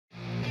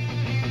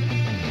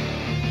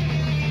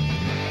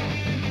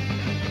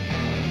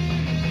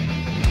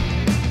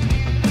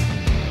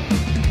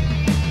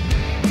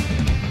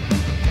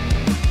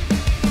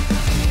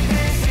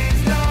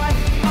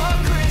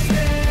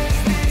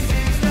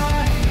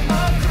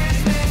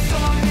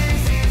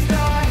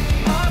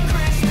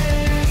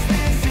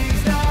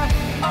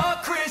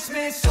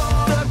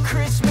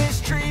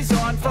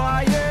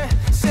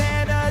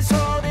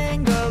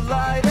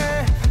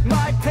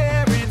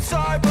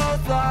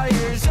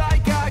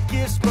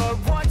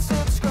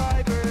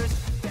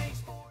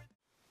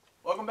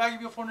back,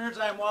 beautiful nerds.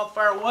 I am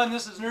Wildfire1.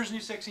 This is Nerds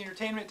New Sexy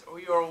Entertainment.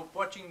 We are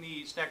watching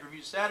the Snack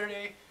Review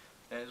Saturday.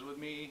 That is with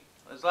me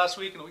as last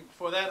week, and the week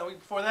before that, and the week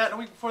before that, and the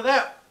week before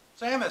that.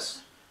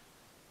 Sammus.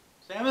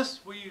 Sammus,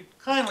 will you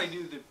kindly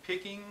do the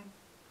picking?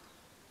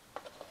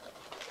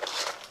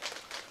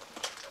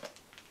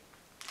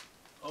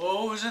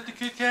 Oh, is it the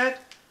Kit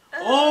Kat?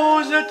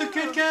 Oh, is that the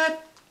Kit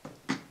Kat?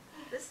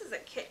 This is a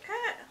Kit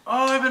Kat?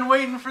 Oh, I've been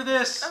waiting for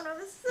this. Oh no,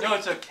 this is No,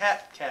 it's a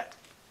cat.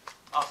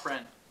 Our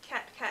friend.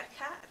 Cat.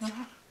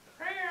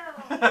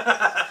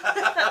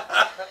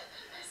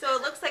 So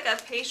it looks like a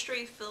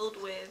pastry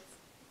filled with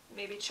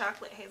maybe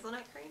chocolate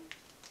hazelnut cream.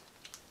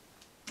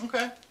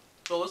 Okay.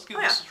 So let's give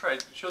this a try.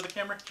 Show the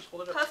camera. Just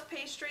hold it up. Puff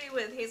pastry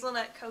with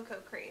hazelnut cocoa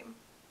cream.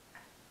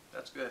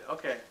 That's good.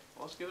 Okay.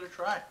 Well, let's give it a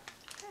try.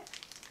 Okay.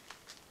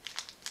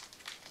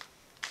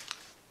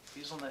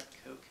 Hazelnut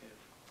cocoa.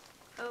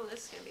 Oh,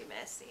 this is going to be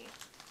messy.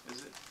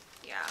 Is it?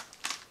 Yeah.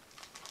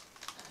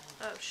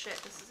 Oh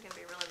shit, this is going to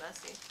be really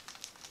messy.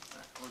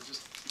 Alright, well,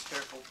 just be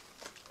careful.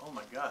 Oh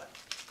my god.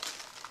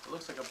 It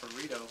looks like a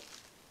burrito.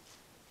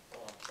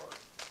 Falling apart.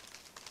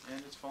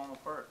 And it's falling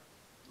apart.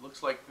 It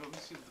looks like, let me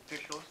see what the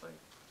picture looks like.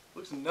 It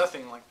looks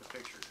nothing like the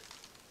picture.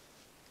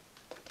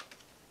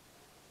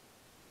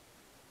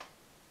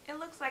 It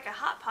looks like a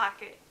Hot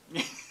Pocket.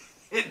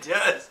 It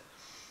does.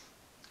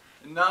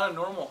 Not a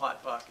normal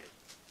Hot Pocket.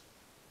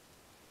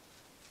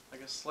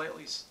 Like a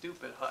slightly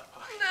stupid Hot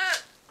Pocket. Nah.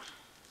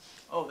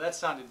 Oh, that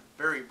sounded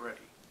very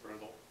bready.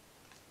 Brittle.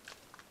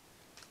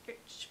 Here,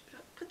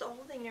 put the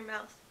whole thing in your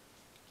mouth.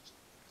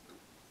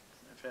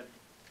 I've had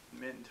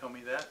Minton tell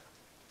me that.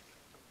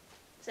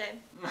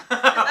 Same.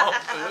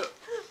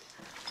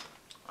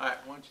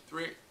 Alright, 1, 2,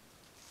 3.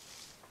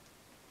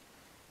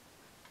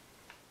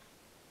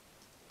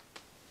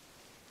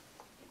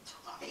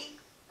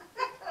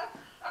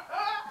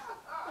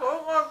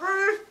 Oh my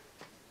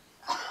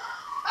god.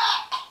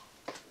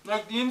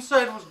 Like, the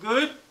inside was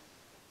good,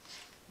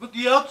 but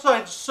the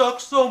outside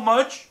sucks so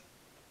much.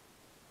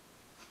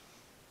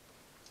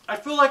 I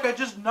feel like I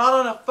just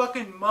gnawed on a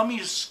fucking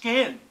mummy's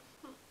skin.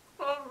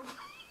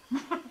 It's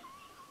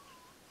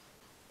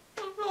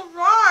so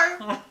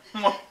dry.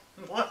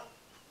 What?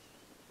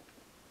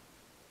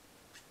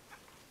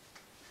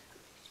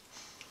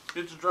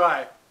 It's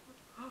dry.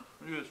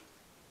 It is.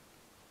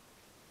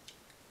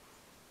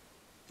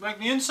 Like,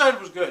 the inside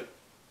was good.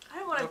 I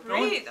don't want to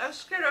breathe. I was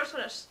scared I was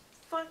going to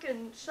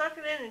fucking suck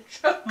it in and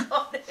choke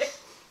on it.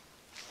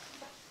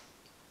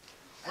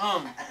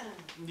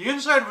 The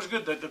inside was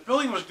good. The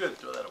filling was good.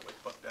 Throw that away.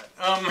 Fuck that.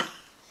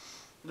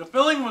 The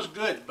filling was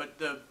good, but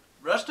the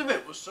rest of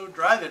it was so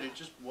dry that it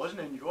just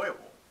wasn't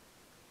enjoyable.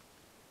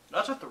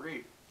 That's a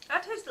 3.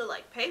 That tasted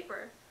like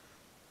paper.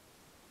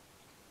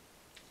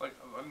 Like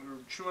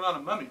I'm chewing on a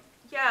mummy.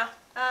 Yeah.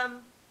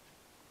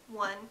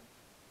 1.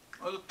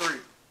 That's a 3.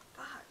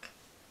 Fuck.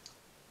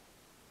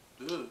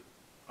 Ugh.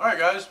 All right,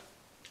 guys.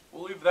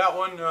 We'll leave that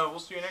one. We'll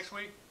see you next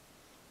week.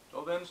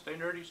 Till then, stay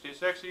nerdy, stay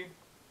sexy.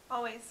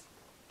 Always.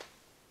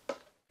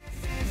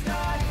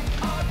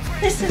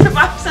 This is a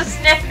box of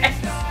snacks.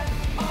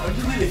 How'd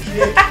you leave a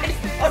kid? I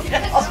don't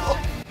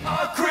know. A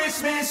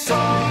Christmas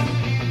song.